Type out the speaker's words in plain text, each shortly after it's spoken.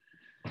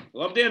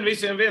Labdien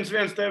visiem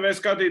 1-1 TV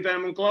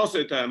skatītājiem un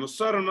klausītājiem. Uz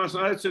sarunu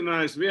esmu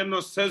aicinājis vienu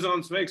no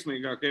sezonas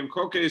veiksmīgākajiem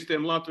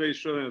hokejistiem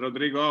Latvijas šodien,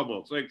 Rodrigo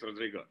Ābols. Sveiks,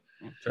 Rodrigo.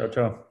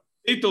 Čau.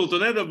 Titulu tu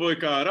nedabūji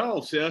kā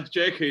Ralfs, ja,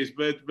 Čehijas,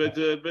 bet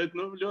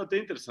ļoti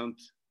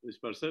interesanti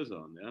vispār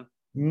sezonu, ja?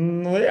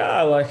 Jā,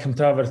 laikam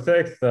tā var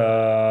teikt.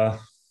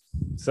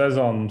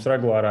 Sezona mums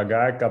regulārā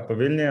gāja kā pa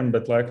viļņiem,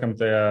 bet laikam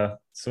tajā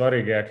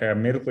svarīgākajā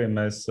mirklī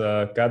mēs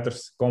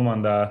katrs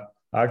komandā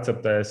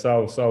akceptēja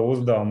savu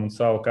uzdevumu un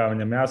savu, kā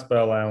viņam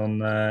jāspēlē. Un,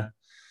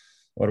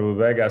 varbūt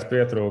beigās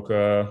pietrūka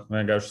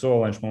vienkārši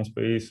soliņš mums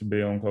pa īsu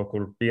bija un kaut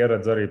kur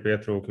pieredze arī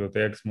pietrūka, jo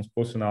tie, kas mums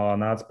pusfinālā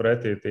nāca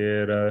pretī, tie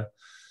ir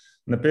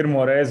ne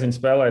pirmo reizi viņi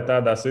spēlēja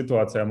tādā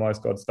situācijā. Man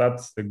liekas, kaut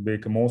statistika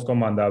bija, ka mūsu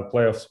komandā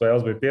playoff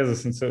spēles bija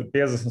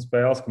 50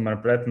 spēles,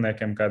 kamēr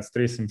pretiniekiem kāds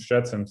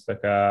 300-400. Tā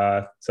kā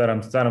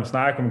cerams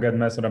nākamgad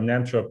mēs varam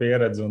ņemt šo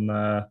pieredzi un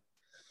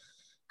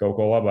kaut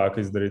ko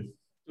labāku izdarīt.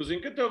 Tu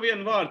zini, ka tev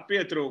vienu vārdu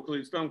pietrūka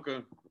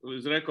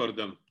līdz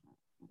rekordam?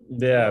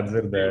 Jā,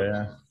 dzirdēju.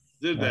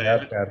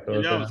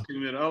 Dzirdēju,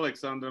 Ļauskam ir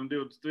Aleksandram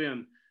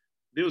 21.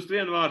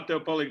 21 vārdu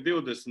tev palika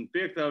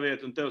 25.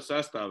 vieta un tev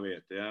 6.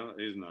 vieta, jā,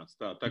 iznāca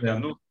tā. Tā kā,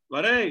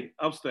 varēja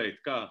apsteigt,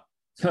 kā?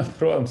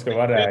 Protams, ka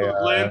varēja.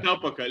 Lēnt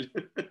apakaļ.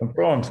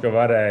 Protams, ka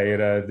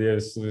varēja.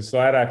 Ir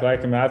visvairāk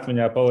laikam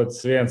atmiņā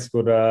palicis viens,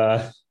 kur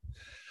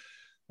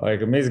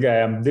laikam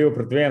izgājām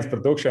 2-1 par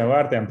tukšiem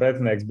vārtiem.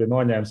 Pretinieks bija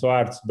noņēmis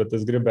vārtus, bet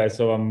es gribēju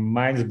savam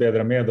maiņas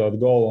biedram iedot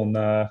golu un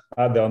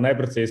atdevu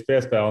neprecīzi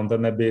piespēli, un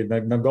tad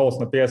nebija ne gols,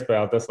 ne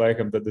piespēle. Tas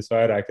laikam tad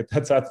visvairāk, ka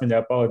tāds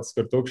atmiņā palicis,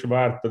 kur tukši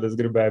vārti, tad es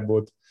gribēju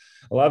būt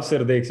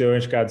labsirdīgs, jo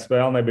viņš kādu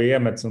spēli nebija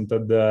iemetis, un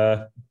tad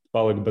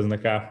palika bez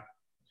nekā.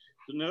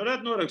 Tu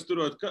nevarētu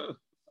noraksturot,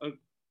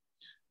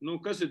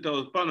 kas ir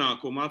tavs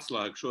panākuma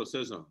atslēga šo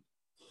sezonu?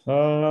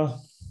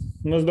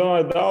 Es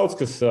domāju, daudz,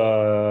 kas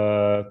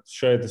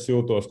šeit es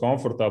jūtos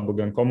komfortabli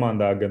gan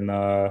komandā, gan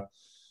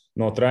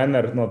no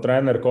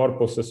treneru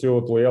korpusa es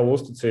jūtu lielu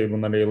uzticību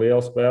un arī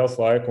lielu spēles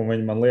laiku, un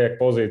viņi man liek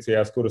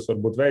pozīcijās, kuras var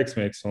būt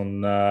veiksmīgas,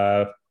 un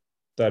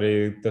arī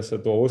tas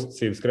ar to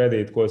uzticības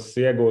kredītu, ko es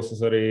iegūstu,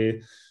 es arī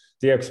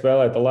tieku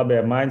spēlēt ar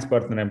labiem maiņas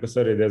partneriem, kas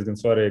arī diezgan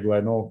svarīgi,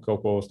 lai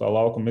kaut ko uz tā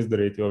laukuma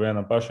izdarītu, jo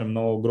vienam pašam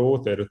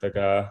grūti ir. Tā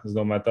kā, es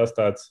domāju, tas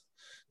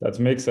tāds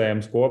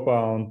miksējums kopā,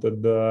 un tad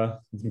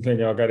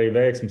jau arī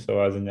veiksmi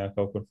savā ziņā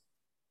kaut kur.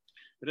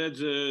 Redz,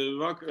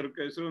 vakar,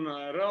 kad es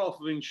runāju ar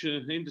Ralfu, viņš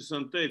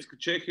interesanti teica, ka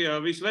Čehijā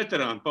visi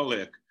veterāni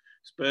paliek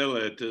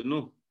spēlēt,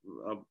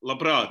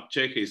 labprāt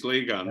Čehijas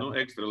līgā,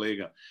 ekstra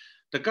līgā.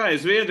 Tā kā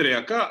ir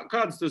Zviedrijā,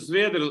 kāds tas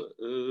Zviedru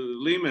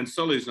līmenis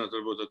salīdzināt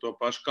varbūt ar to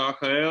pašu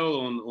KHL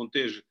un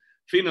tieši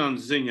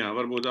finanses ziņā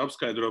varbūt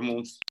apskaidro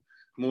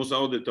mūsu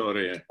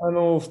auditorijai?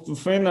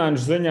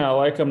 Finanšu ziņā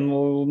laikam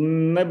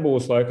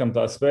nebūs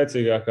tā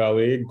spēcīgākā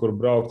līga, kur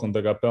braukt un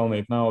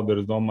pelnīt naudu.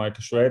 Es domāju,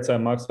 ka Šveicē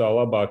maksā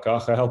labāk,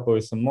 KHL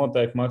pavisam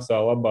noteikti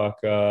maksā labāk.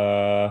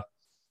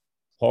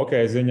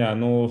 Hokeja ziņā,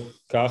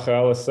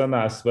 KHL es sen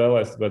esmu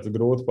spēlējis, tāpēc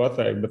grūti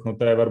pateikt, bet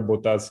te var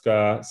būt tāds kā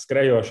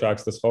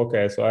skrejošāks tas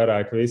hokejs,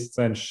 vairāk visi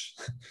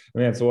cenšas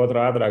viens otru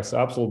ātrāk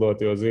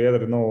apsludot, jo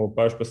Zviedri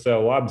paši pa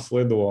sev labi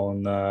slido.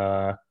 Un,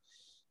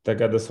 tā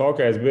kā tas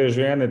hokejs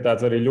bieži vien ir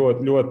tāds arī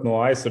ļoti, ļoti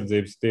no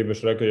aizsardzības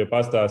tīpaši, ja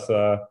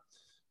pastāstā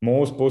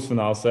mūsu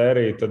pusfināla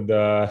sēriju, tad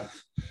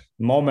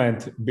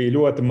momenti bija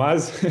ļoti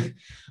maz,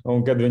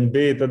 un kad viņi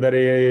bija, tad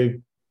arī,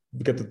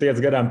 kad tu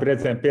tiec garām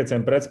 5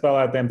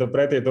 pretspēlētiem, tad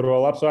pretī tur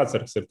vēl labs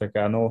atsargs ir. Tā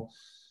kā,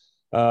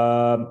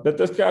 bet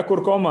tas kā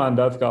kur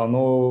komanda atkal,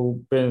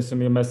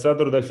 pieņemsim, ja mēs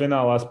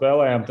ceturtdaļfinālā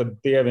spēlējām, tad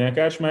tie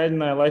vienkārši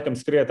mēģināja laikam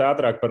skriet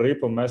ātrāk par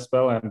ripu, un mēs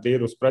spēlējām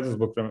tīri uz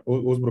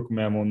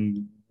pretuzbrukumiem un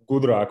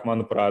gudrāk,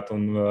 manuprāt,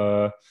 un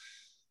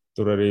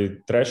tur arī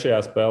trešajā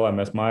spēlē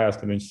mēs mājās,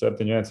 kad viņš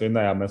 7-1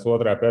 vinnējām, mēs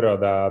otrajā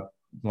periodā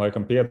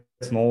laikam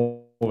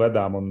 5-0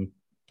 vedām un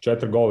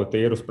 4 goli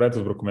tīri uz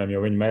pretuzbrukumiem,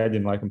 jo viņi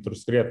mēģina laikam tur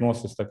skriet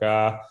nosist. Tā kā,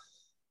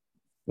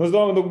 es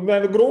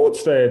domāju,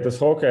 grūts te tas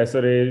hokejs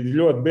arī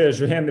ļoti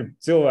bieži vien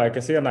cilvēki,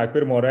 kas ienāk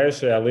pirmo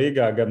reizi šajā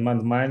līgā, gan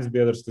mans maiņas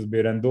biedrs, kas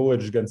bija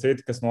Renduličs, gan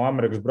citi, kas no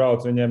Amerikas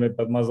brauc, viņiem ir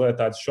pat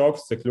mazliet tāds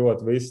šoks,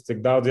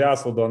 cik daudz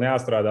jāslido un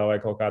jāstrādā, lai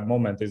kaut kādu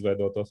momentu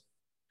izveidotos.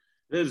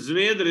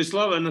 Zviedri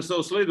slavena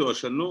savu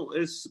slidošanu.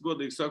 Es,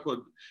 godīgi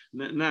sakot,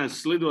 neesmu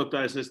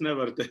slidotājs, es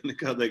nevaru te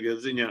nekādā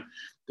ziņā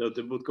tev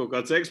te būt kaut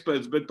kāds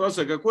eksperts, bet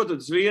pasaka, ko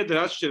tad Zviedri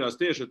atšķirās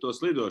tieši ar to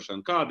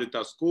slidošanu? Kāda ir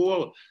tā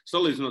skola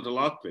salīdzinot ar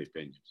Latviju,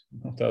 pieņems?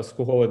 Tā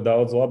skola ir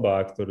daudz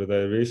labāka. Tur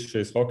ir visas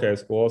šīs hokeja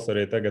skolas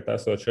arī tagad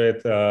esot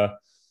šeit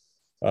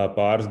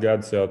pāris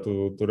gadus jau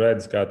tu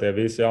redzi, kā tie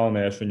visi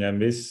jaunieši, viņiem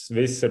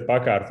viss ir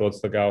pakārtots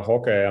tā kā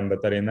hokejam,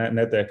 bet arī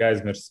netiek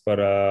aizmirsts par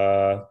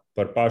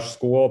pašu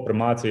skolu, par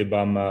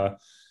mācībām.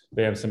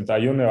 Piemēram, tā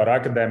juniora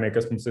akadēmija,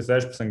 kas mums ir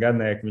 16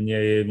 gadnieki,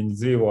 viņi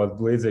dzīvo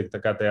līdzīgi tā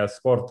kā tajās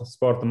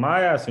sporta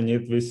mājās, viņi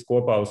ir visi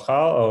kopā uz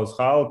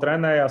halu,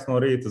 trenējās no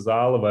rīta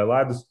zāle vai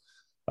ledus,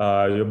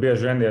 jo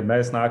bieži vien, ja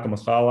mēs nākam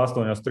uz halu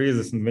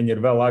 8:30, viņi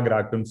ir vēl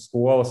agrāk pirms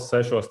skolas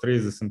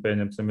 6:30,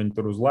 pieņemsim, viņi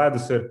tur uz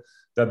ledus ir,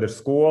 tad ir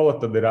skola,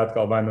 tad ir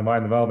atkal vai nu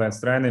vēl viens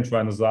treniņš,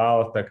 vai nu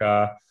zāle, tā kā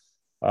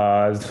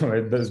Es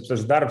domāju,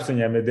 tas darbs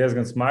viņiem ir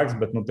diezgan smags,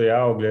 bet tie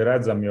augļi ir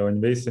redzami, jo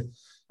viņi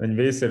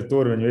visi ir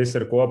tur, viņi visi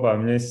ir kopā,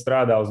 viņi visi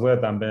strādā uz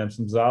lietām,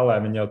 piemēram, zālē.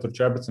 Viņi jau tur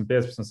 14,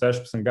 15,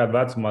 16 gadu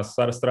vecumā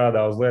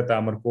strādā uz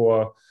lietām,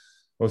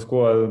 uz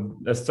ko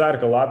es ceru,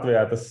 ka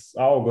Latvijā tas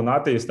aug un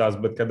attīstās,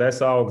 bet, kad es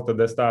augu,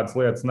 tad es tādas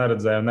lietas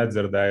neredzēju un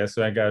nedzirdēju.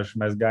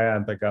 Mēs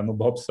gājām tā kā,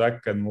 Bobs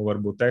saka, ka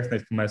varbūt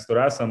tehniski mēs tur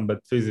esam,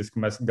 bet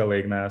fiziski mēs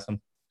galīgi neesam.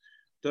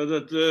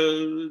 Tātad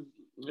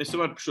es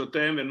varu par šo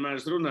tēmu vienmēr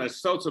runāt.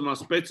 Saucamā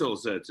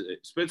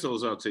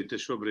specializācija, te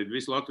šobrīd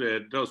visi Latvijā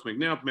ir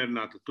drausmīgi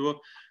neapmierināti ar to,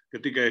 ka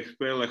tikai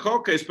spēlē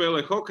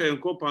hokeju un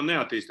kopā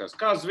neattīstās.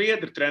 Kā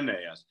zviedri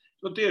trenējās?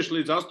 Tieši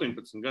līdz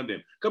 18 gadiem.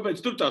 Kāpēc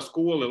tur tā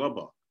skola ir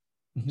labā?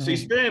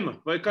 Sistēma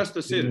vai kas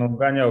tas ir?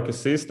 Gan jau, ka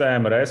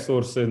sistēma,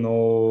 resursi,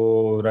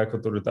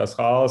 tur ir tās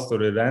halas,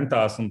 tur ir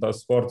rentās un tās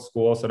sporta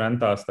skolas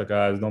rentās. Tā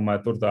kā es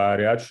domāju, tur tā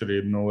arī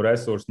atšķirība.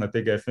 Resursi ne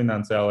tikai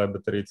finansiālai,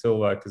 bet arī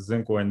cilvēki, kas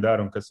zina, ko viņi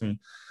dara un kas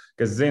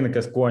zina,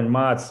 ko viņi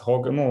māca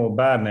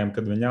bērniem,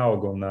 kad viņi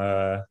aug. Un,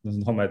 es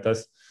domāju,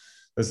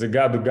 tas ir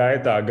gadu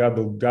gaitā,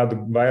 gadu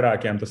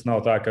vairākiem. Tas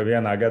nav tā, ka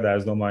vienā gadā,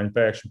 es domāju, viņi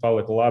pēkšņi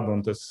palika labi.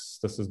 Un tas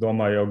es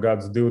domāju, jau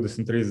gadus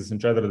 20, 30,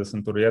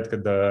 40 tur iet,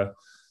 kad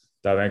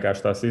tā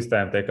vienkārši tā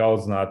sistēma tiek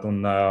audzināta.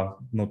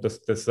 Un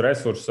tas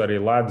resurss arī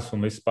ledus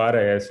un viss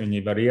pārējais.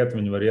 Viņi var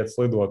iet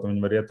slidot,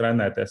 viņi var iet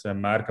trenēties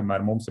vienmēr,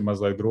 kamēr mums ir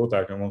mazliet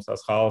grūtāk, jo mums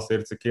tās halas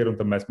ir, cik ir. Un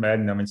tad mēs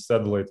mēģinām viņus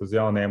sadalīt uz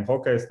jauniem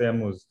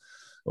hokejistiem,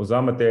 uz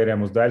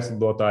amatieriem, uz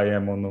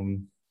daļslidotājiem.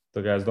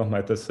 Tā kā es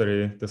domāju, tas arī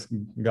tas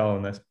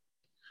galvenais.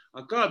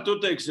 Kā tu,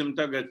 teiksim,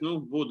 tagad,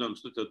 būdams,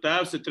 tu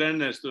tēvs ir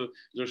treneris, tu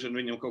droši vien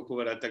viņam kaut ko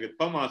varētu tagad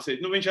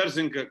pamācīt. Viņš arī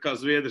zina, kā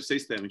Zviedru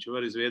sistēma, viņš jau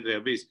arī Zviedrijā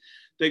bijis.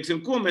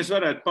 Teiksim, ko mēs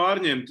varētu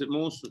pārņemt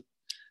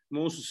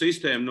mūsu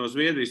sistēmu no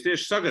Zviedrijas,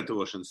 tieši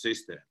sagatavošanas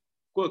sistēmu?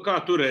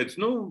 Kā tu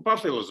redzi?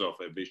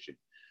 Pafilozofē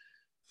bišķi.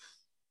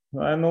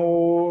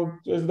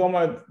 Es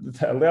domāju,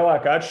 tā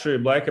lielākā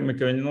atšķirība laikam ir,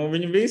 ka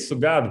viņi visu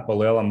gadu pa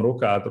lielam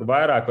rukā, tur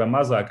vairāk vai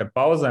mazāk ar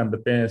pauzēm,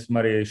 bet pieņemsim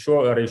arī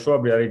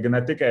šobrīd, arī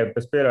ne tikai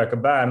es pieļauju, ka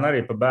bērni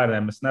arī pa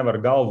bērniem es nevaru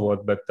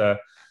galvot, bet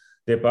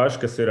tie paši,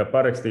 kas ir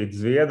parakstīti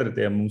Zviedri,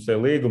 tie mums ir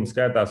līgumi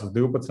skaitās uz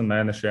 12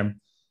 mēnešiem.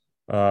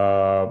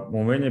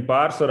 Un viņi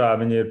pārsvarā,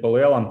 viņi ir pa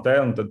lielam te,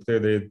 un tad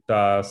ir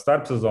tā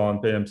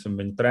starpsezona, pieņemsim,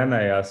 viņi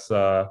trenējās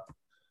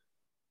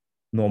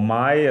no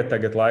māja,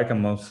 tagad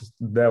laikam mums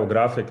deva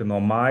grafika no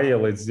māja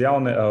līdz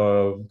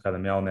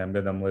kādam jaunajam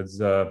gadam,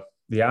 līdz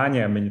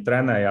Jāņiem. Viņi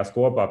trenējās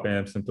kopā,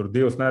 pieņemsim, tur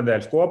 2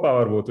 nedēļas kopā,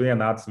 varbūt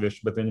viena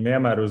atsevišķi, bet viņi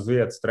vienmēr uz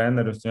vietas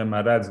trenerus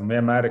vienmēr redz, un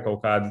vienmēr ir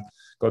kaut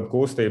kāda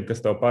kustība,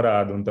 kas tev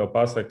parāda un tev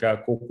pasaka,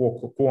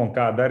 ko un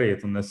kā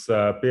darīt. Un es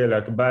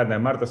pieļauju, ka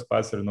bērniem ar tas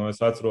pats ir, es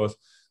atceros,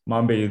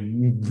 man bija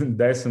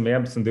 10,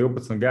 11,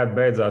 12 gadi,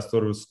 beidzās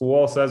tur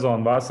skolas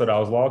sezona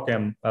vasarā uz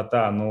laukiem,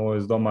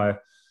 es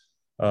domāju,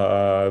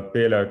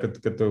 pieļauju,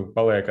 ka tu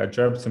paliek kā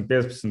 14,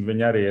 15,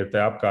 viņi arī ir te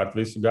apkārt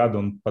visu gadu,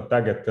 un pat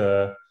tagad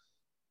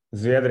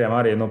Zviedriem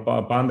arī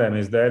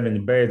pandēmijas dēļ viņi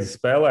beidza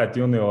spēlēt,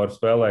 junioru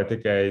spēlēja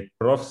tikai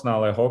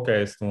profesionālai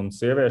hokejisti un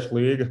sieviešu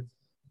līga,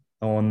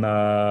 un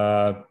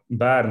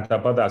bērni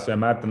tāpatās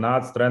vienmēr te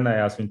nāca,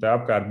 trenējās, viņi te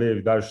apkārt bija,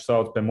 daži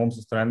sauc pie mums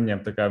uz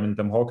treniņiem, tā kā viņi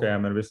tam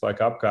hokejam ir visu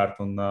laiku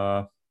apkārt, un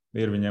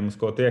ir viņiem uz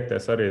ko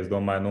tiekties arī, es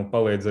domāju,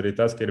 palīdz arī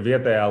tas, ka ir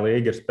vietējā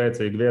līga, ir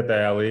spēcīga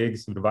vietējā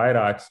līgas, ir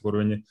vairākas, kur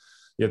viņi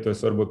ja tu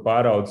esi varbūt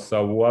pāraudzis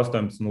savu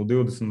 18,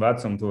 20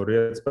 vecumu, tu vari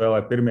iet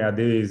spēlēt pirmajā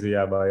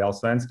divīzijā vai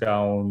Allsvenskā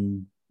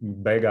un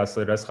beigās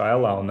ir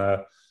SHL. Un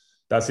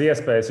tās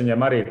iespējas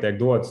viņiem arī tiek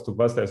dotas. Tu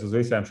pasties uz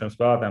visiem šiem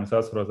spēlētājiem. Es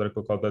atceros ar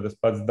kaut kādas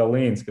pats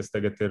Dalīns, kas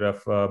tagad ir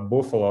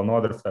Buffalo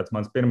nodraftēts.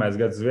 Mans pirmais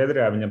gads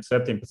Zviedrijā, viņam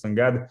 17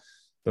 gadi.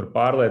 Tur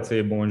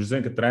pārliecība, un viņš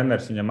zina, ka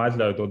treneris viņam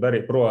atļauj to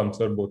darīt. Protams,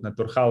 varbūt ne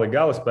tur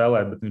Haligali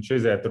spēlēt, bet viņš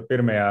iziet tur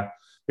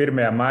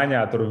pirmajā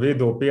maiņā, tur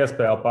vidū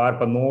piespēle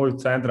pār pa 0,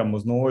 centram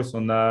uz 0.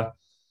 Un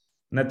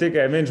ne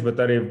tikai viņš,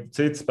 bet arī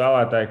citi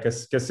spēlētāji,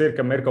 kas ir,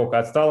 kam ir kaut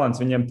kāds talants,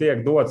 viņiem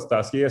tiek dots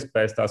tās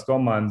iespējas, tās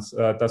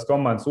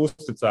komandas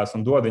uzticās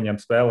un dod viņiem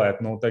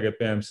spēlēt.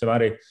 Tagad, piemēram,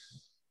 arī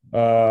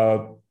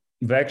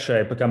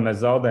Vekšēji, pa kam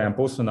mēs zaudējām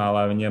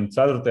pusfinālā, viņiem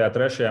 4.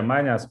 3.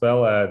 maiņā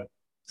spēlē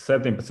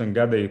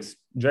 17-gadīgs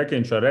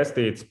Džekiņš ar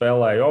Restīti,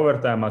 spēlēja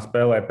overtēmā,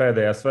 spēlēja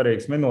pēdējās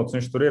svarīgas minūtes.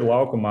 Viņš tur ir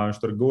laukumā, viņš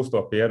tur gūst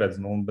to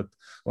pieredzi. Bet,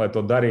 lai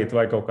to darītu,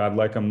 vai kaut kādu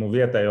laikam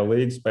vietējo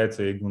līgu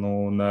spēcīgu.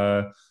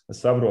 Es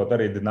saprotu,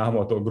 arī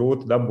Dinamo to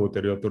grūti dabūt,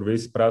 jo tur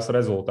visi prasa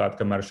rezultātu.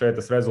 Kamēr šeit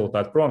tas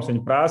rezultāts, protams,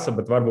 viņi prasa,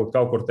 bet varbūt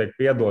kaut kur tiek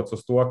piedots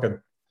uz to, ka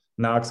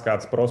nāks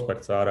kāds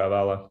prospekts ārā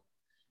vēlāk.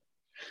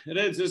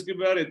 Redz, es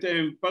gribu arī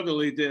tevi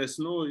padalīties.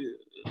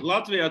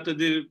 Latvijā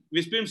tad ir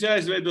vispirms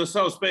jāizveido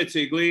savu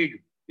spēcīgu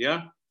līgu, ja?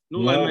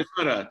 Lai mēs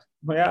varētu.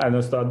 Jā,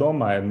 es tā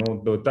domāju.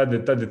 Tad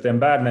tiem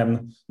bērniem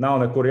nav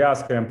nekur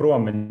jāskrien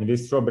prom. Viņi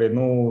visi šobrīd,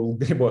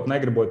 gribot,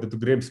 negribot, ja tu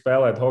gribi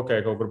spēlēt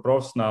hokeju kaut kur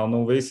profesionāli,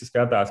 visi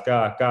skatās,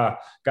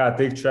 kā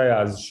tikt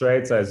šajās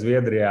Šveicē,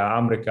 Zviedrijā,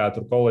 Amerikā,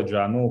 tur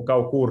koledžā,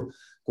 kaut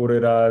kur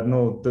ir,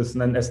 es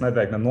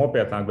neteiktu ne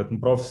nopietnāk, bet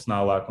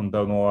profesionālāk. Un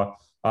tev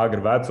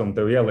agri vecumu,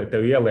 tev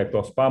ieliek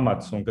tos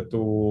pamatus, un kad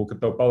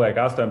tev paliek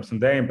 18,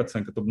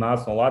 19, kad tu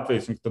nāc no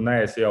Latvijas, un ka tu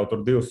neesi jau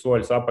tur 2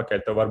 soļus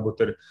atpakaļ, tev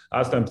varbūt ir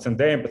 18,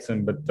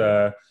 19, bet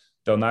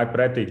tev nāk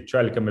pretī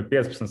čaļi, kam ir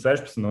 15,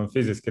 16, un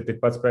fiziski ir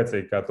tikpat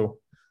spēcīgi kā tu.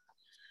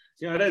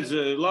 Jā, redz,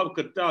 labi,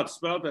 ka tāds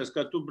spēlētājs,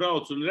 kā tu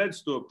brauc un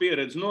redz to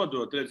pieredzi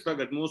nodot. Redz,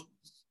 tagad mūsu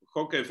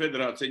hokeja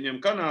federācija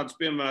ņem Kanādas,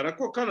 piemēram.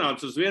 Ko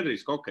Kanādas un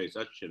Zviedrijas hokejs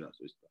atšķirās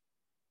vispār?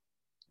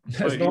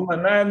 Es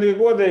domāju,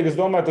 godīgi, es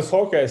domāju, tas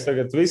hokejs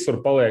tagad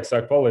visur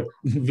sāk palikt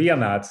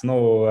vienāds.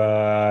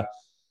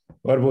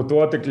 Varbūt to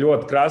tik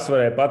ļoti krasi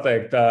varēja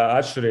pateikt.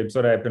 Atšķirības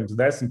varēja pirms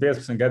 10,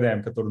 15 gadiem,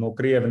 kad tur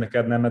Krievi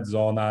nekad nemet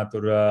zonā,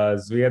 tur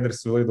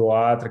Zviedris lido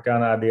ātri,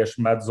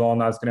 kanādieši met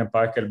zonā, skrien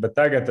pakaļ. Bet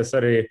tagad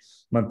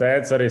man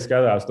tēvs arī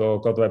skatās to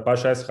kaut vai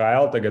pašu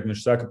SHL. Tagad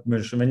viņš saka,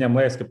 viņam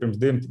liekas, ka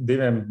pirms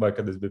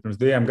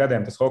 2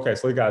 gadiem tas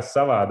hokejs likās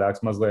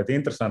savādāks, mazliet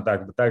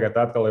interesantāks, bet tagad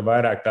atkal ir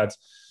vairāk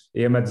tāds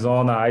iemet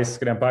zonā,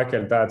 aizskrien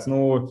pakaļ.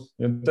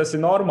 Tas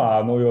ir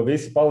normāli, jo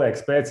visi paliek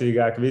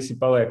spēcīgāki, visi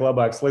paliek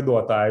labāki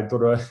slidotāji.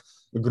 Tur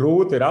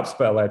grūti ir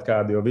apspēlēt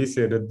kādu, jo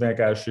visi ir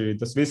vienkārši,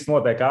 tas viss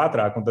notiek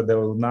ātrāk, un tad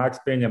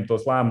nāks pieņemt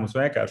tos lēmumus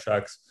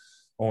vienkāršākus.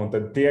 Un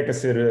tad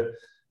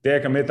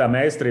kam ir tā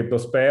meistarība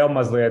to spēli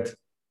mazliet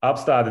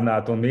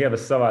apstādināt un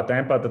ievest savā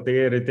tempā, tad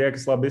tie ir tie,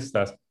 kas labi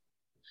izstāsta.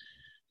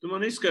 Tu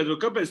man izskaidro,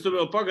 kāpēc tu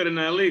vēl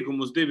pagarināji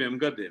līgumu uz 2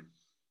 gadiem?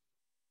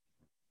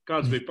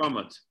 Kāds bija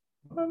pamats?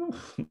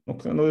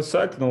 Es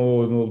saku,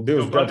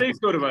 2 gadus.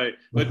 Tur vai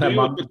tu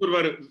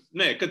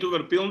jūti, ka tu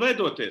vari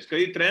pilnveidoties, ka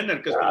ir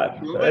treneri, kas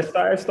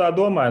pilnveidoties? Es tā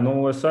domāju.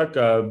 Es saku,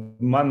 ka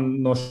man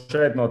no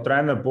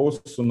treneru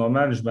puses un no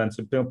menedžments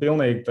ir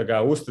pilnīgi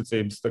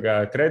uzticības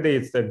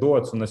kredīts tiek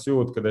dots, un es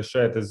jūtu, ka es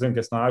zinu,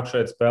 ka es nāku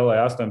šeit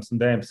spēlēju 18,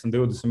 19,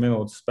 20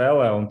 minūtes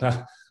spēlē, un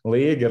tā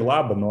līga ir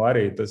laba.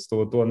 Arī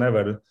to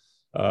nevar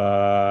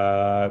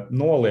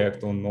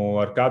noliegt, un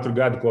ar katru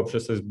gadu, kopš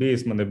es esmu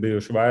bijis, man ir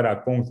bijuši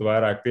vairāk punktu,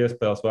 vairāk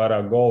piespēles,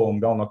 vairāk golu, un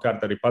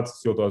galvenokārt arī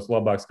pats jūtos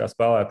labāks kā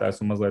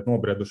spēlētājs un mazliet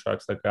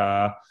nobriedušāks.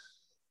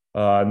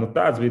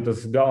 Tāds bija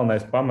tas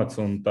galvenais pamats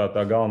un tā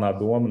galvenā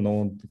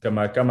doma.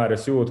 Kamēr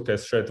es jūtu, ka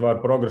es šeit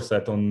varu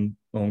progresēt un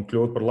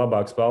kļūt par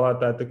labāku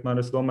spēlētāju,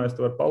 tikmēr es domāju, es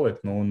tur varu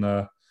palikt.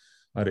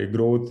 Arī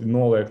grūti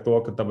noliegt to,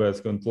 ka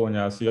tāpēc, ka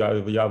Pluņās,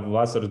 ja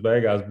vasaras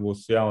beigās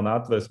būs jauna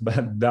atves,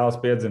 bet dēls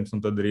piedzims,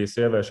 un tad arī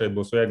sievai šeit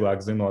būs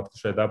vieglāk zinot, ka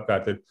šeit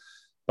apkārt ir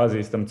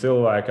pazīstami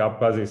cilvēki,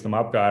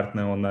 pazīstama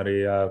apkārtne un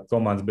arī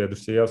komandas biedru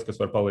sievas,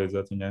 kas var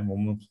palīdzēt viņai un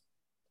mums.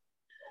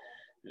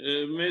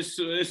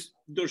 Es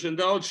droši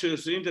vien daudz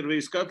šīs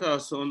intervijas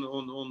skatās, un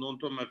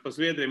tomēr par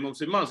Zviedriju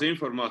mums ir maz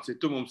informācija.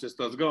 Tu mums esi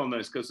tāds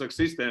galvenais, kas saka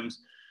sistēmas.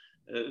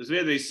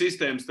 Zviedrijas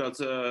sistēmas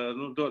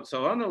dod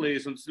savu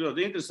analīzi, un tas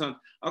ļoti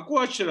interesanti. Ko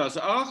atšķirās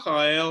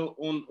AHL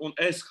un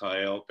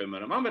SHL,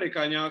 piemēram,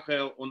 amerikāņu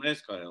AHL un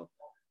SHL?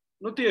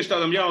 Tieši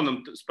tādam jaunam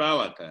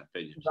spēlētājam.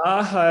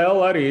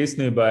 AHL arī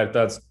īstenībā ir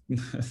tāds,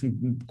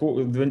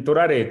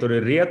 tur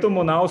ir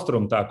rietumu un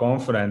austrumu tā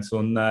konference,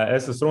 un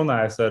es esmu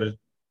runājis ar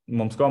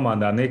mums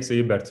komandā Niks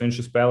Īberts.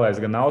 Viņš ir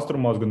spēlējis gan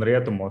austrumos, gan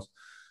rietumos.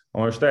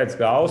 Un viņš teica,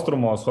 ka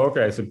austrumos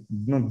hokejs ir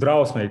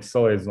drausmīgs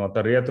salīdzinot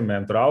ar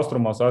rietumiem. Tur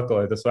austrumos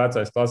atkal ir tas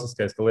vecais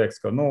klasiskais, ka liekas,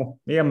 ka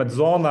iemet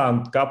zonā,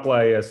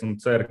 kaplējies un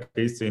cer,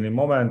 ka izcīnīja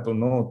momentu.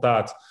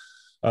 Tāds.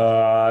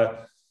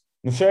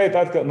 Šeit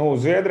atkal,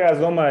 Zviedrijā,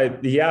 es domāju,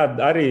 jā,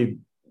 arī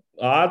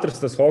ātrs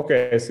tas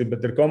hokejs ir,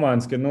 bet ir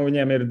komandas, ka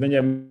viņiem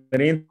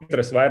ir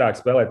interesi vairāk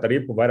spēlēt ar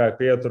ripu, vairāk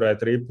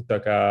pieturēt ripu,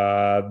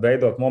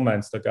 veidot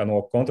momentus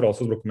no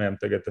kontrolas uzbrukumiem.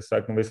 Tagad es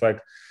saku, visu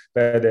laiku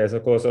pēdējais,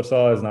 ar ko es varu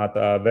salīdzināt,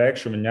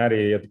 Vēkšu. Viņi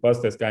arī, ja tu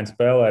pasties, kā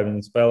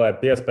viņi spēlē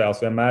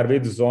piespēles vienmēr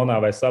viduszonā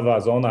vai savā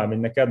zonā.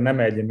 Viņi nekad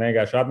nemēģina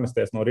vienkārši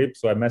atmesties no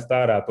ripas vai mest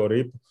ārā to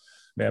ripu.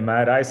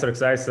 Vienmēr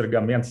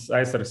aizsargam, viens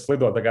aizsargs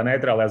slido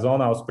neitrālajā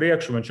zonā uz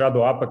priekšu, viņš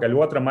ado apakaļ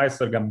otram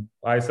aizsargam,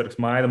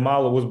 aizsargs maina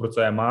malu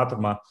uzbrucējiem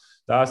ātrumā.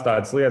 Tās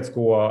tādas lietas,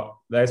 ko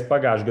es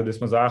pagājušajā gadā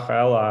vismaz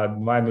AHL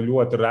vai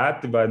ļoti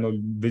reti, vai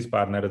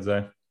vispār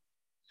neredzēju.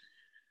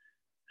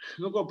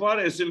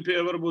 Pāriesim pie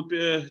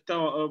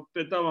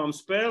tavām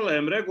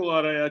spēlēm.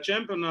 Regulārajā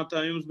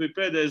čempionātā jums bija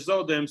pēdējais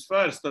zaudējums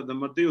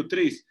Fērstadam ar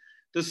 2-3.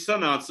 Tas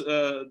sanāca,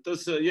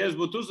 ja es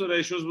būtu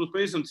uzvarējuši, jums būtu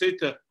pavisam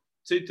cita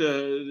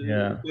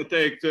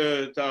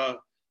tā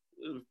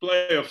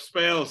play-off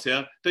spēles.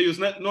 Ja? Tad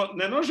jūs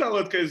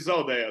nenožēlot, ka jūs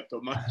zaudējāt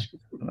to maču?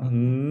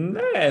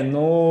 Nē,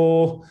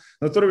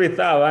 tur bija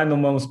tā, vai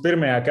mums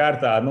pirmajā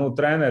kārtā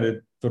treneri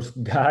tur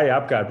gāja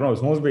apkārt. Protams,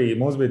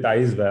 mums bija tā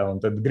izvēle,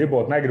 un tad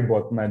gribot,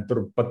 negribot, mēs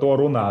tur par to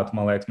runātu.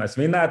 Man liekas, mēs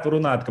vinētu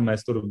runāt, ka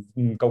mēs tur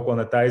kaut ko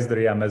ne tā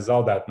izdarījām, mēs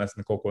zaudētu, mēs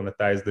kaut ko ne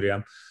tā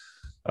izdarījām.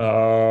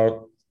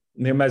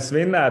 Ja mēs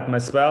vinētu,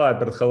 mēs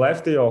spēlētu pret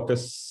Haleftio,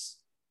 kas,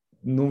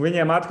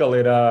 viņiem atkal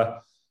ir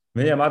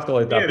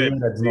tā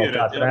pieredze, no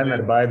kā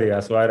treneri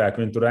baidījās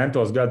vairāk. Viņi tur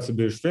entos gadus ir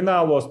bijuši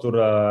finālos, tur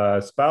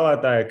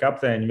spēlētāji,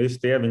 kapteiņi,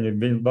 visi tie,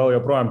 viņi vēl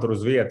joprojām tur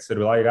uz vietas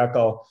ir, lai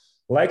atkal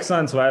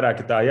Leksāns vairāk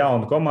ir tā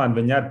jauna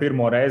komanda. Viņi ar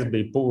pirmo reizi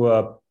bija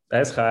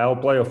SHL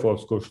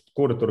playoffs,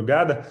 kura tur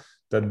gada.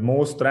 Tad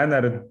mūsu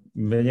treneri,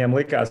 viņiem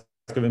likās,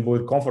 ka viņi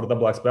būtu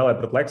komfortablāk spēlēt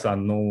pret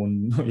Leksandru.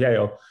 Ja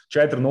jau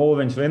 4-0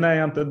 viņus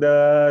vinējām, tad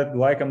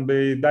laikam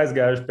bija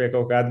aizgājuši pie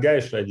kaut kāda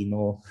gaišreģi.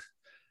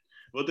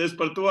 Es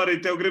par to arī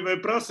tev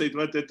gribēju prasīt,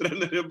 vai tie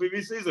treneri jau bija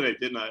visi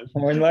izreikinājuši.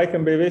 Viņi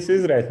laikam bija visi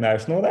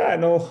izreikinājuši.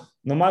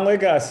 Man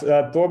likās,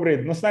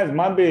 tobrīd, nezinu,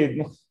 man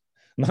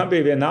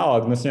bija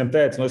vienalga. Es viņam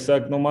teicu, es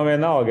saku, man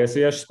vienalga, es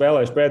iešu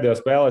spēlēšu pēdējo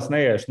spēli, es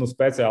neiešu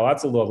speciāli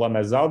atslidot, lai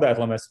mēs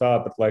zaudētu, lai mēs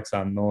spēlētu pret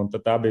Leksandru.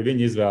 Tad tā bija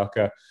viņa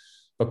izvēle,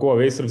 par ko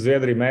visur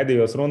Zviedrija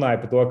mēdījos runāja,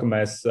 par to, ka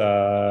mēs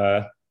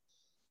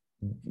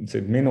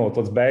minūti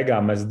līdz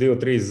beigām mēs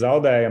 2-3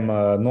 zaudējam,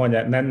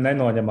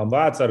 nenoņemam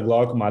vārdsargu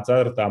laukumā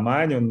 4.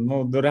 maiņu.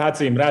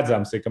 Acīm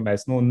redzams, ka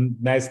mēs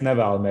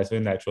nevēlamies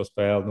vinēt šo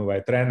spēli, vai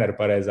treneri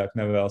pareizāk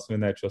nevēlas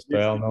vinēt šo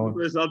spēli.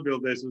 Es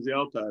atbildēšu uz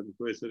jautājumu,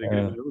 ko es arī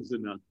gribēju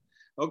uzzināt.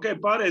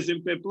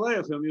 Pāriesim pie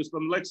play-offiem. Jūs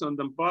tam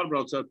Leksandram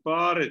pārbraucāt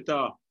pāri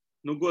tā,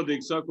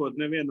 godīgi sakot,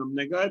 nevienam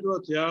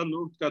negaidot, jā,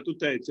 kā tu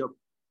teici jau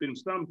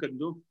pirms tam, kad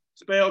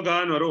spēle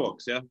gāja no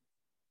rokas, jā.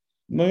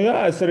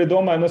 Jā, es arī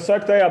domāju,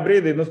 tajā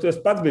brīdī, es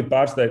pats biju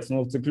pārsteigts,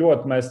 cik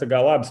ļoti mēs tā kā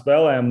labi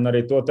spēlējam, un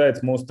arī to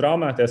teica mūsu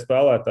traumētie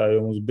spēlētāji,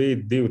 jo mums bija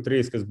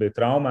 2-3, kas bija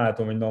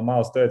traumēti, un viņi no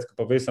malas teica, ka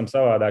pavisam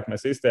savādāk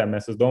mēs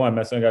izstājāmies. Es domāju,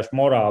 mēs vienkārši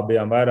morāli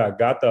bijām vairāk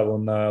gatavi,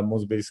 un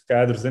mums bija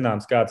skaidrs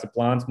zināms, kāds ir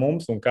plāns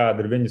mums, un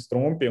kāda ir viņas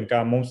trumpi, un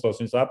kā mums tos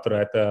viņus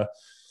apturēt.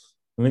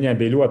 Viņiem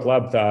bija ļoti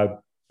labi tā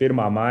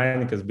pirmā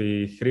maiņa, kas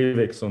bija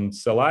Hriviks un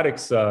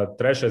Selariks,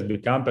 trešais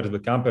bija Kampers,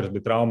 bet Kampers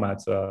bija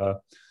traumēts.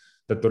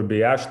 Tad tur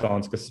bija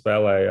Ashtons, kas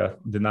spēlēja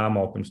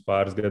Dinamo pirms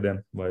pāris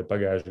gadiem, vai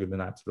pagājušajā gadā,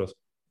 neatceros.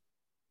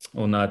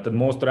 Un tad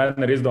mūsu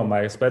treneri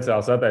izdomāja, ka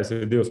speciāli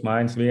sataisīja 2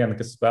 maiņas. Viena,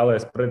 kas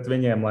spēlēs pret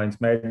viņiem, lai viņus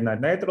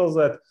mēģinātu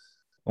neutralizēt,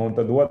 un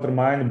tad otra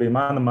maiņa bija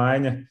mana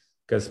maiņa,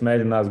 kas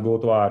mēģinās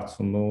gūt vārdus.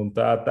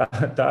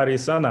 Tā arī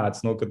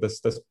sanāca, ka tas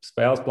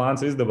spēles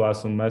plāns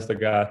izdevās, un mēs tā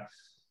kā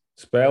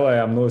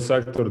spēlējām,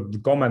 tur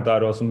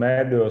komentāros un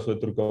mēdījos, vai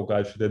tur kaut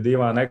kādi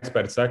divāni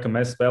eksperti saka, ka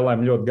mēs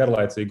spēlējam ļoti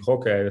garlaicīgu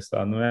hokeju.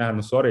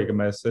 Sorry,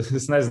 ka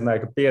es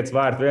nezināju, ka 5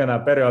 vārti vienā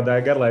periodā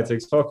ir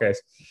garlaicīgs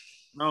hokejs.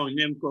 Nav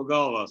ņemt ko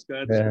galvā,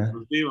 skaidrs,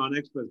 ka divāni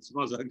eksperts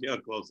mazāk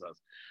jāklausās.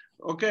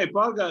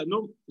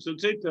 Pagāja,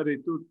 citu arī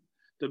tu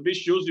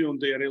bišķi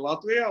uzjūtīji arī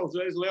Latvijā,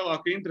 uzreiz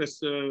lielāka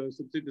interese,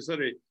 es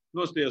arī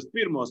nostījos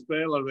pirmo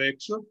spēli ar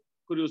Vekšu,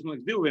 kur jūs, man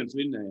liekas, 2-1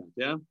 vinnējāt,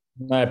 jā?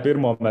 Nē,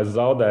 pirmo mēs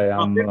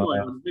zaudējām.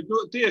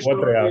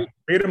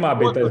 Pirmā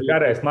bija tas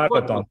garais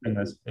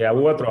maratons. Jā,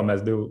 otro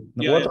mēs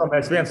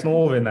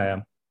 1-0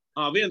 vinnējām.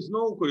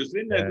 1-0, kur jūs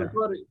vinnējāt,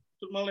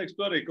 tur, man liekas,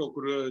 tu arī kaut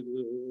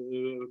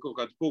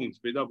kāds punkts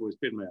bija dabūjis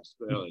pirmajās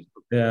spēlēs.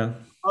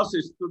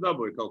 Asists tu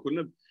dabūji kaut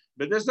kur.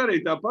 Bet es arī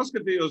tā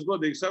paskatījos,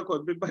 godīgi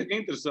sakot, bija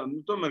baigi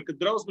interesanti. Tomēr,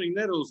 kad drausmīgi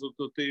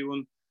nerezultatīvi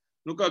un,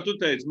 kā tu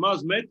teici,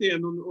 maz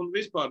metienu un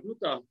vispār,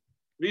 tā.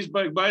 Viss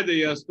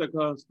baidījās tā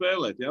kā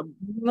spēlēt, jā?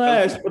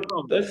 Nē,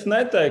 es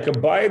neteiktu,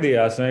 ka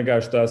baidījās.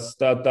 Vienkārši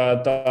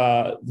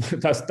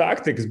tās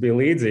taktikas bija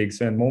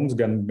līdzīgas vien mums,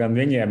 gan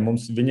viņiem.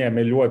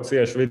 Viņiem ir ļoti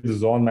cieša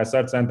viduszona. Mēs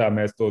arī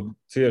centāmies to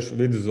ciešu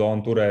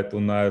viduszonu turēt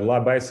un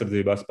labi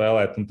aizsardzībā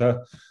spēlēt. Un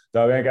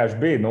tā vienkārši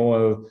bija.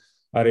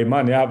 Arī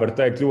man jāvar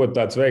teikt ļoti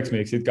tāds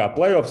veiksmīgs it kā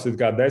playoffs, it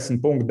kā 10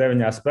 punktu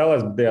 9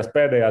 spēlēs, bet tajās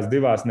pēdējās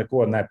 2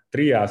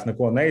 3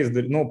 neko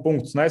neizdarīja,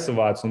 punktus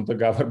nesavāc, un tā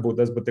kā varbūt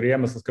tas pat ir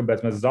iemesls,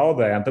 kāpēc mēs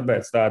zaudējām,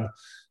 tāpēc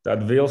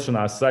tāda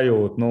vilšanās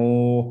sajūta.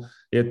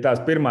 Ja tās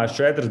pirmās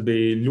 4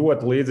 bija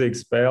ļoti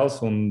līdzīgas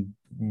spēles un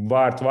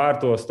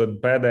vārtos, tad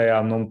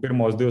pēdējām,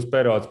 pirmos 2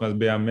 periodus mēs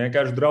bijām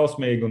vienkārši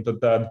drausmīgi, un tad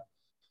tāda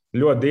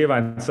ļoti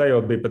dīvaini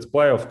sajūta bija pēc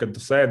play-off, kad tu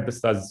sēdi pēc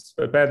tās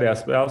pēdējās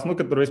spēles,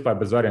 kad tur vispār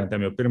bez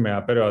variantiem, jo pirmajā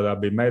periodā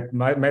bija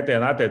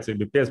metiena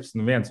attiecība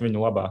 15-1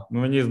 viņu labā.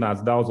 Viņi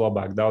iznāca daudz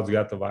labāk, daudz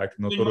gatavāk.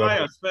 Viņi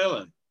mājās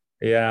spēlē.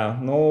 Jā,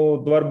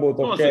 varbūt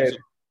ok.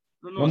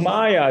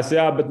 Mājās,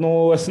 jā, bet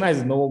es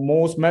nezinu,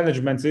 mūsu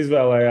menedžments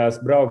izvēlējās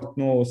braukt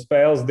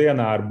spēles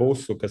dienā ar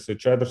busu, kas ir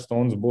 4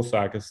 stundas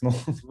busā.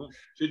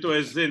 Šito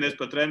es zinu, es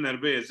pat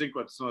treneri biju, es zinu,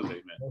 ko tas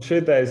nozīmē.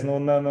 Šitais,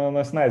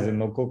 es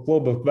nezinu,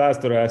 kluba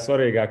vēsturē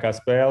svarīgākā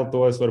spēle,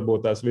 to es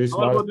varbūt tās visu.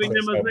 Varbūt viņi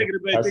nemaz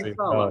negribēja tik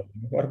tālāk.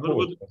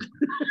 Varbūt.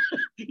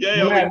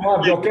 Nē,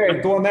 ok,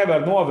 to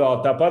nevar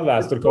novēlēt tāpat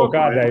vēstur kaut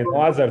kādai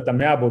azartam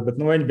jābūt, bet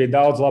viņi bija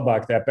daudz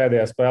labāk tajā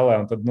pēdējā spēlē,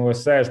 un tad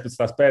es sēžu pēc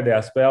tās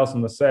pēdējās spēles,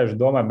 un es sēžu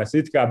domāju, mēs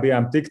it kā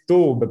bijām tik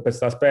tuvu, bet pēc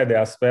tās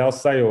pēdējās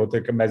spēles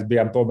sajūta, ka mēs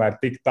bijām tomēr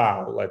tik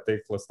tālu, lai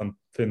tiktu līdz tam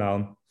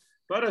finālam.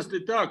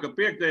 Parasti tā, ka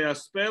 5.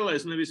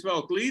 spēlēs nevis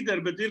velk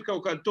līderi, bet ir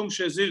kaut kādi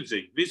tumšie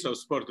zirdziņi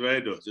visos sporta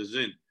veidos, es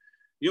zinu.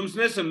 Jums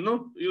nesen,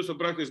 jūs jau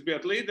praktiski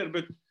bijāt līderi,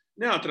 bet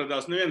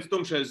neatradās neviens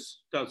tumšais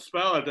tāds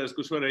spēlētājs,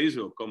 kurš varēja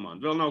izvilkt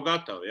komandu. Vēl nav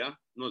gatavi, jā?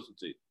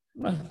 Nosacīt.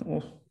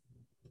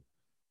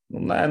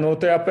 Nē,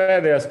 tajā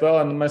pēdējā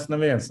spēlē mēs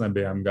neviens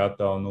nebijām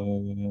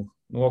gatavi.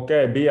 Ok,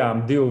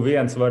 bijām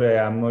 2-1,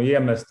 varējām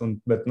iemest,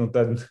 bet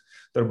tad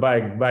tur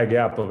baigi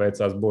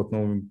jāpaveicās būt.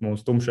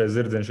 Mums tumšais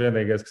zirdziņš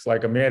vienīgais, kas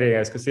laikam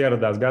mierīgais, kas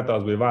ieradās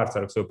gatavs, bija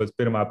vārdsargs, jo pēc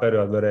pirmā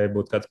perioda varēja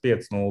būt kāds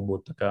 5-0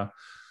 būt. Tā kā.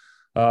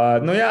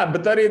 Jā,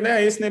 bet arī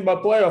īstenībā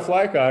play-off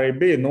laikā arī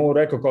bija,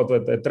 kaut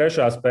vai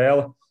trešā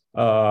spēle.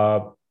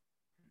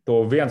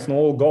 to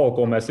 1-0 golu,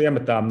 ko mēs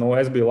iemetām. Nu,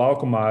 es biju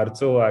laukumā ar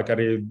cilvēku,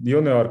 arī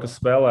junioru, kas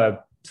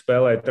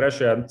spēlēja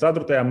 3. un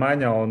 4.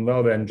 maiņā, un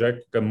vēl vienu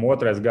džeku, kam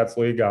 2. gads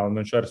līgā,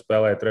 un viņš arī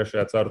spēlēja 3.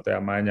 un 4.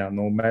 maiņā.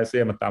 Nu, mēs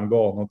iemetām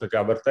golu. Nu, tā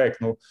kā var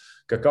teikt, nu,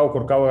 ka kaut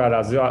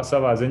kādā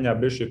savā ziņā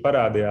bišķi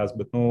parādījās,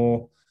 bet,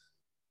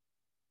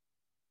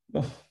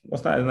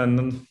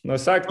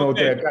 es saku,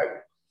 okay.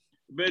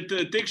 Bet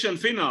tikšana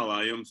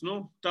finālā jums,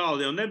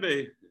 tālu jau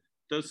nebija.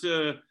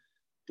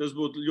 Tas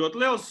būtu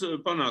ļoti liels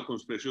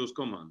panākums priekš jūsu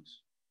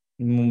komandas.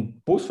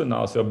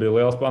 Pusfināls jau bija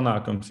liels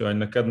panākums, jo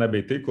viņi nekad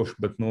nebija tikuši,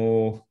 bet,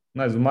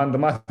 nezinu, man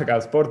kā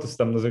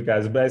sportistam, es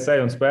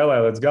eju un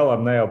spēlēju līdz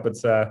galam, ne jau pēc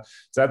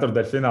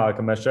ceturtdaļfināla,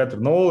 ka mēs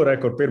 4-0,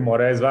 kur pirmo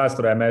reizi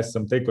vēsturē mēs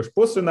esam tikuši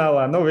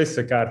pusfinālā, viss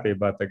ir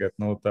kārtībā tagad,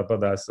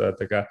 tāpadās,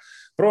 tā kā.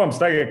 Protams,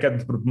 tagad,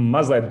 kad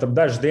mazliet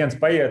dažas dienas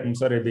paiet,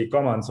 mums arī bija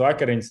komandas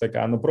vakariņas, tā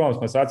kā,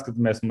 protams, mēs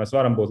atskatāmies, un mēs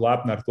varam būt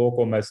lepni ar to,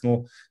 ko mēs,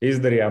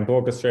 izdarījām, to,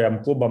 kas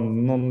šajam klubam,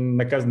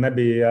 nekad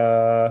nebija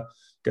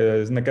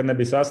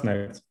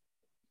sasniegts.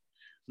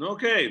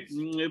 Ok,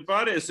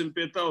 pāriesim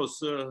pie tavas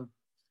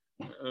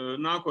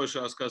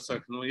nākošās, kā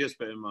saka,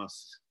 iespējamās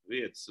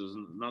vietas uz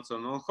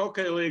Nacionālo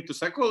hokeja līgu. Tu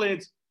seko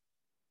līdzi?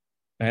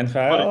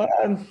 NHL?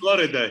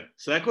 Floridai.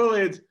 Seko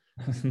līdzi?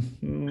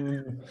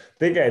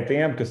 Tikai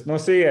tiem, kas,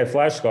 CA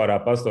flashscorā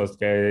pastos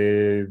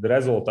tikai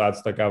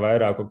rezultātus tā kā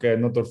vairāk,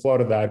 tur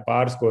Floridā ir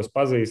pāris, ko es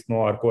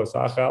pazīstu, ar ko es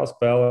AHL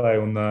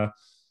spēlēju, un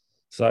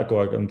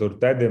sekoju, tur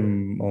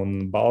Tedim un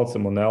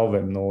Balcim un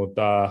Elvim,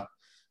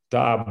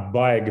 tā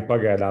baigi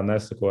pagaidām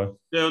nesakoja.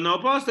 Tev nav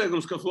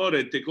pārsteigums, ka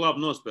Florida tik labi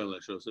nospēlē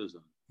šo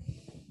sezonu?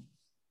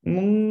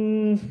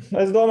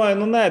 Es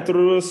domāju, nē,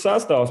 tur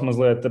sastāvs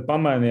mazliet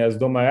pamainījās.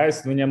 Es domāju,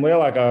 viņam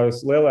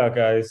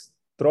lielākais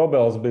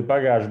trobels bija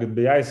pagājuši gadu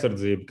bija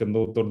aizsardzība, kad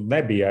tur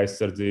nebija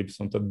aizsardzības.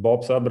 Un tad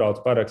Bobs atbrauc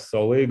parakst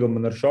savu līgumu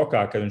un ir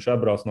šokā, kad viņš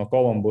atbrauc no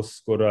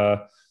Kolumbusas, kur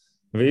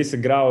visi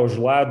grauž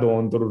ledu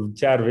un tur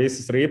ķer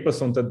visas ripas,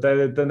 un tad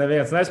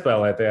neviens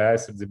nespēlē tajā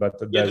aizsardzībā.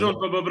 Ja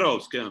runa par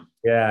Bobrovski,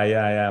 jā.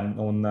 Jā.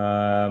 Un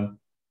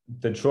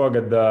tad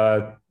šogad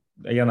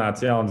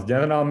ienāca jauns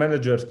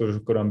ģenerālmenedžers,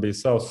 kuram bija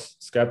savs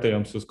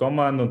skatījums uz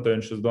komandu, un tad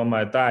viņš, es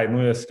domāju,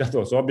 ja es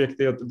skatos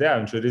objektīvi, tad jā,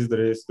 viņš ir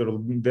izdarījis tur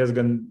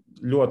diezgan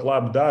ļoti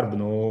labu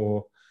darbu,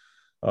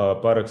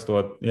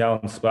 parakstot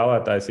jaunus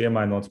spēlētājus,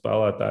 iemainot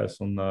spēlētājus,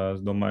 un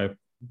es domāju,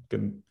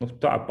 ka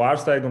tā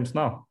pārsteigums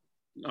nav.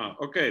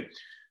 Okay.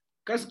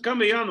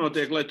 Kam ir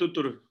jānotiek, lai tu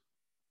tur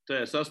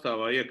tajā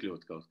sastāvā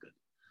iekļūt kaut kad?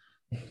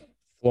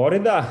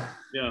 Floridā?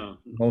 Jā.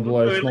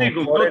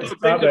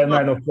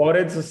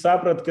 Floridas es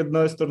sapratu, ka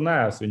es tur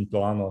neesmu viņu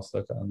plānos.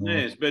 Nē,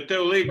 bet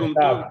tev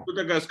līguma, tu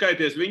tā kā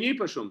skaities viņa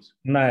īpašums?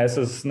 Nē, es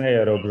esmu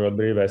neierobežot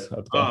brīvais.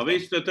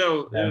 Viss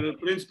tev ir,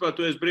 principā,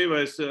 tu esi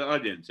brīvais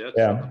aģents, jā?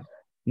 Jā.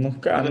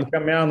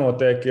 Kam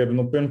jānotiek ir,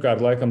 pirmkārt,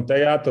 laikam te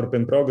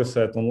jāturpina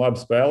progresēt un labi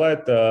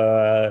spēlēt.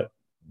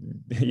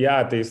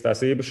 Jāattīst tās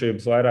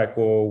īpašības vairāk,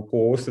 ko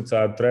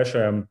uzticētu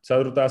 3. un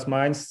 4.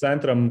 maiņas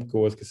centram,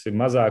 kas ir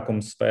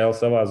mazākums spēle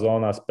savā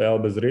zonā,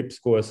 spēle bez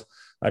rips, ko es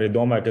arī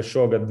domāju, ka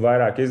šogad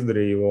vairāk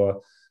izdarīju, jo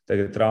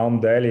tagad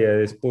traumu dēļ, ja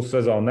es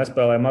pussezonu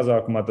nespēlēju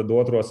mazākumā, tad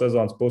 2.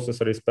 sezonas puses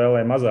arī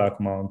spēlēju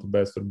mazākumā, un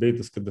tāpēc tur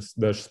bija tas, ka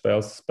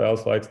dažas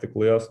spēles laiks tik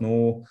liels,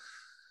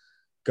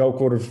 kaut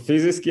kur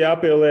fiziski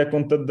jāpieliek,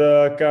 un tad,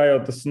 kā jau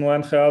tas no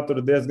NHL, tur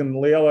ir diezgan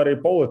liela arī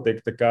politika,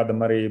 tā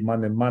kādam arī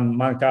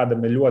man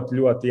kādam ir ļoti,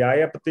 ļoti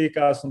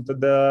jāiepatīkās, un tad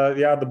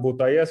jādabū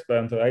tā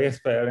iespēja, un tā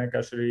iespēja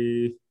vienkārši arī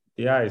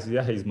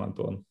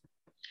jāizmanto.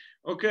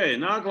 Ok,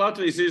 nāk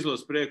Latvijas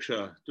izlase priekšā.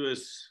 Tu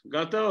esi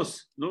gatavs?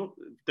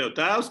 Tev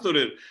tēvs tur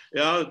ir.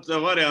 Jā,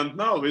 tā varianta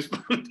nav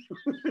vispār.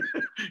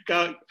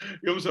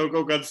 Jums jau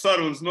kaut kādas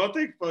sarunas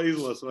notika pa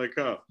izlasi vai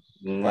kā?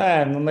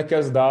 Nē,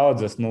 nekas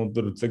daudz. Es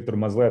cik tur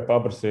mazliet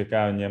paprasīju,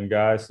 kā viņiem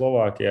gāja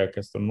Slovākijā,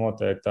 kas tur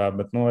notiek tā,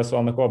 bet es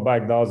vēl neko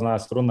baigi daudz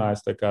neesmu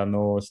runājis, tā kā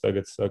es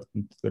tagad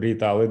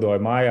rītā lidoju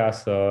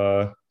mājās,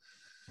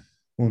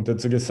 un tad,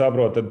 cik es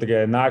saprotu, tad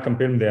tikai nākam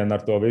pirmdien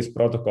ar to visu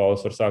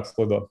protokolus var sākt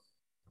lidot.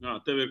 Jā,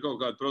 tev ir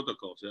kaut kāda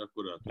protokols, jā,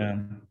 kurā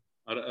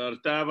ar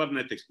tēvu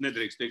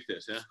nedrīkst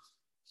tikties, jā?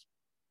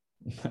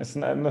 Es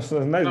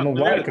nezinu,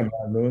 laikam,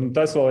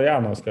 tas vēl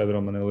jānoskaidro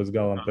man līdz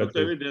galam.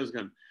 Tev ir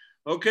diezgan.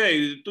 Ok,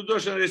 tu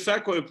droši arī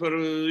sekoji par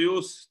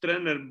jūsu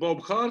treneru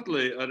Bobu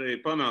Hartliju arī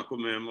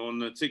panākumiem,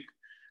 un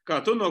kā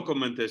tu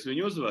nokomentēsi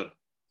viņu uzvaru?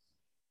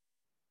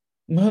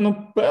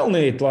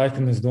 Pelnīt,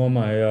 laikam, es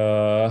domāju,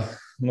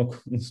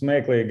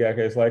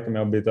 smieklīgākais laikam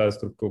jau bija tās,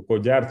 ko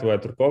ģērtu vai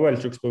tur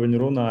Kovaļčuks pa viņu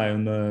runāja,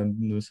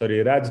 un es arī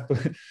redzu,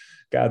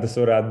 kā tas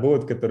varētu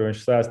būt, ka tur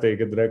viņš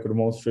stāstīja, ka kur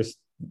mums šis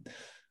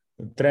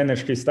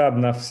treneriškī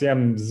stābnā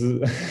всем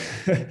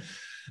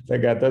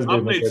tas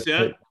bija. Apnicis, jā?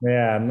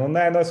 Jā,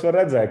 es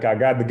varu redzēt, kā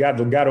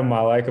gadu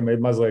garumā laikam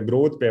ir mazliet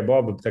grūti pie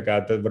Boba,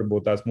 tad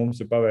varbūt tās mums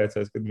ir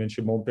paveicies, kad viņš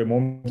ir pie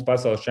mums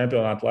pasaules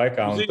čempionāta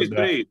laikā.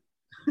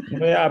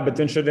 Jā, bet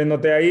viņš arī no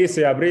tajā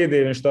īsajā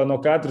brīdī, viņš to no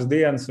katru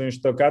dienu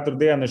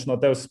viņš no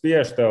tevis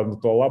spiež tev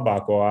to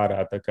labāko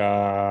ārā. Tā kā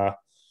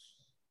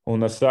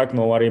Un es saku,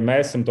 nu, arī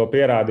mēs esam to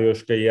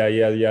pierādījuši, ka,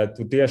 ja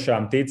tu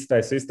tiešām tici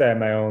tai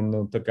sistēmai un,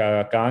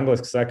 kā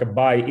angliski saka,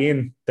 buy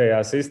in tajā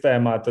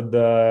sistēmā, tad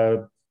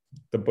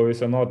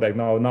pavisam noteikti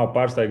nav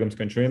pārsteigums,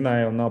 ka viņš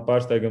vinēja, un nav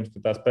pārsteigums,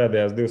 ka tās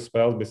pēdējās 2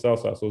 spēles bija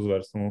sausās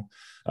uzvaras. Nu,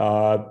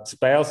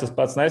 spēles es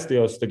pats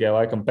nestījos, tikai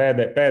laikam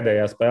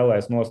pēdējā spēlē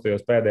es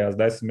nostījos pēdējās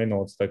 10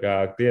 minūtes, tā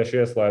kā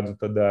tieši ieslēdzu,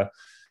 tad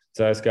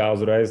CSKA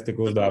uzreiz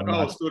tika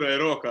uzdāvināts. Turēja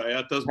rokā,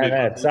 jā, tas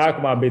bija.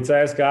 Sākumā bija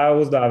CSKA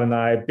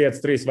uzdāvināja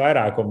 5-3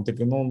 vairākumu, tik,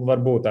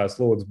 varbūt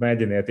tās lūdzu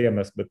mēģiniet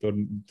iemest, bet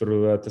tur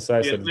tas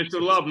aizsardz. Viņš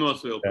tur labi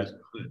nosvilpis.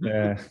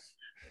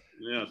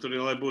 Jā, tur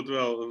ir, lai būtu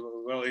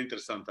vēl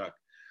interesantāk.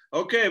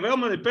 Ok, vēl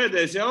man ir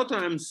pēdējais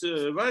jautājums.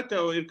 Vai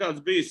tev ir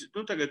kāds bijis,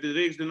 tagad ir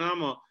Rīgas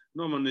Dinamo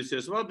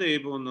nomanīsies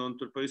vadību un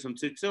tur pavisam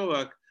citi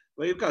cilvēki,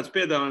 vai ir kāds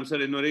piedāvājums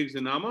arī no Rīgas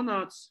Dinamo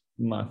nācis?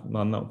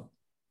 Man nav.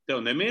 Tev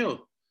nemīli?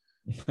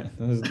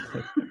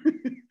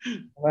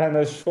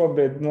 Nē,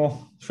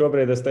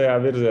 šobrīd es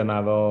tajā virzienā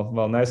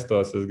vēl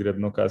nestos. Es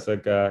gribu,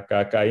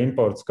 kā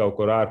imports kaut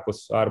kur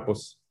ārpus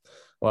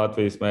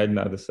Latvijas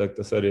mēģināt.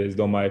 Tas arī, es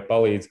domāju,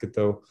 palīdz, ka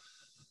tu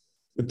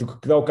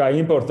kaut kā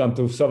importam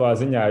tu savā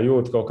ziņā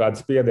jūti kaut kādu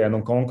spiedienu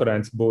un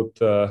konkurenci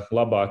būt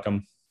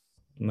labākam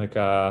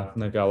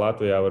nekā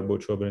Latvijā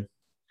varbūt šobrīd.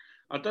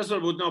 Tas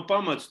varbūt nav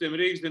pamats tiem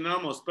Rīgas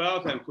Dinamo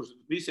spēlētājiem, kurus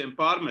visiem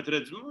pārmet,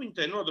 redz, viņi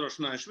te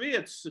nodrošinājuši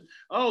vietas,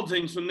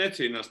 aldziņas un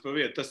necīnās pa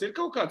vietu. Tas ir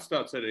kaut kāds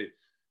tāds arī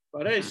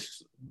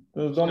pareizs?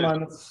 Es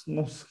domāju,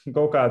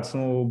 kaut kāds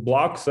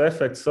blakus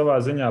efekts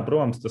savā ziņā,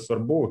 protams, tas var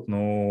būt.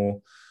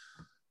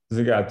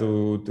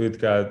 Tur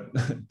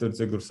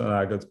cik tur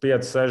sanāk,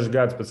 5-6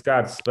 gadus pēc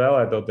kārtas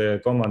spēlē, tev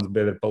tie komandas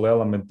biedri pa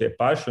lielam ir tie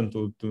paši, un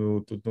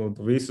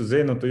tu visu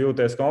zini, un tu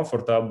jūties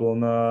komfortabli, un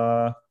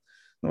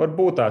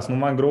varbūt tās,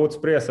 man grūti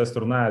spriest, es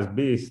tur neesmu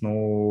bijis.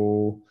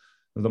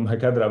 Es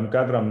domāju,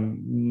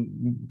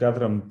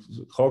 katram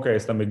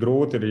hokejistam ir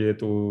grūti, ja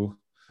tu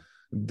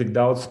tik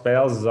daudz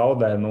spēles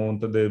zaudē, un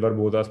tad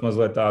varbūt tās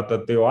mazliet tā,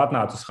 tad tu jau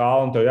atnāc uz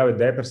halu un tev jau ir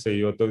depresija,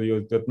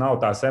 jo nav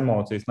tās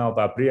emocijas, nav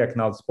tā prieka,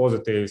 nav tas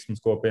pozitīvisms,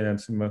 ko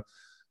pieņemsim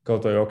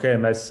kaut vai ok,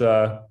 mēs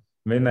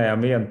vinējām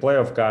vienu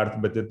playoff kārtu,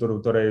 bet ja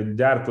tur arī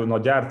no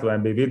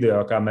ģērbtuvēm bija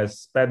video, kā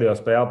mēs pēdējo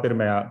spēli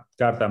pirmajā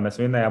kārtā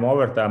mēs vinējām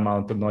overtājumā,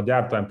 un tur no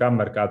ģērbtuvēm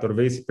kamerā, kā tur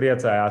visi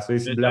priecājās,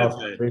 visi bļaus,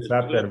 visi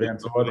aptver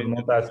viens otru.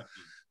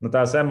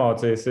 Tās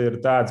emocijas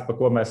ir tādas, pa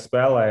ko mēs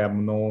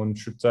spēlējam, un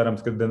cerams,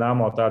 ka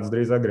Dinamo tādas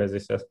drīz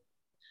atgriezīsies.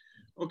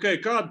 Ok,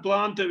 kāda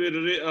plāna tev ir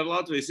ar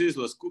Latvijas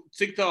izlasi?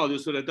 Cik tālu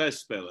jūs varat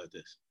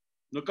aizspēlēties?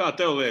 Kā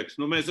tev liekas?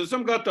 Mēs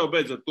esam gatavi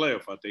beidzot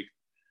playoffā tikt.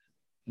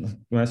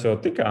 Mēs jau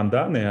tikām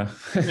Dānijā.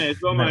 Nē,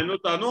 es domāju,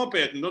 tā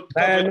nopietni.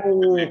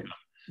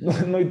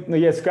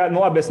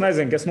 Labi, es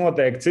nezinu, kas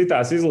notiek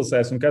citās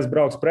izlasēs un kas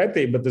brauks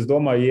pretī, bet es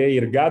domāju, ja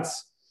ir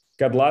gads,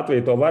 kad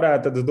Latvija to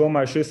varētu, tad es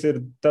domāju, šis ir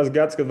tas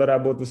gads, kad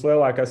varētu būt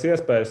vislielākās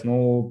iespējas.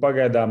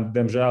 Pagaidām,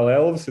 diemžēl,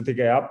 Elvis ir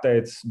tikai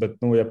apteicis, bet,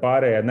 ja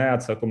pārējie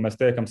neatsaka un mēs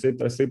tiekam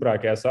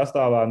stiprākajā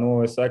sastāvā,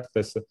 es saku,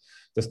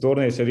 tas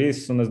turnīrs ir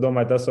īsts, un es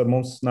domāju, tas var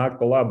mums nākt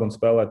pa labu un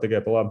spēlēt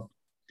tikai pa labu.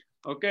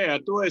 Ok, ar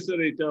to es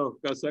arī tev,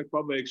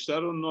 pabeigšu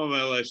sarunu,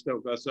 novēlēšu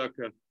tev,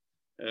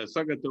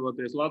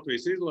 sagatavoties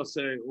Latvijas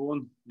izlasē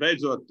un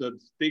beidzot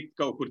tikt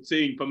kaut kur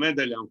cīņu pa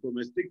medaļām, ko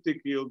mēs tik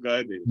ilgi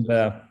gaidījām.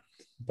 Jā,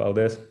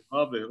 paldies.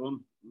 Labi,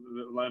 un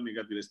laimīgi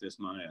atgriezties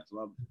mājās.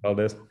 Labi.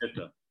 Paldies.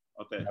 Etā.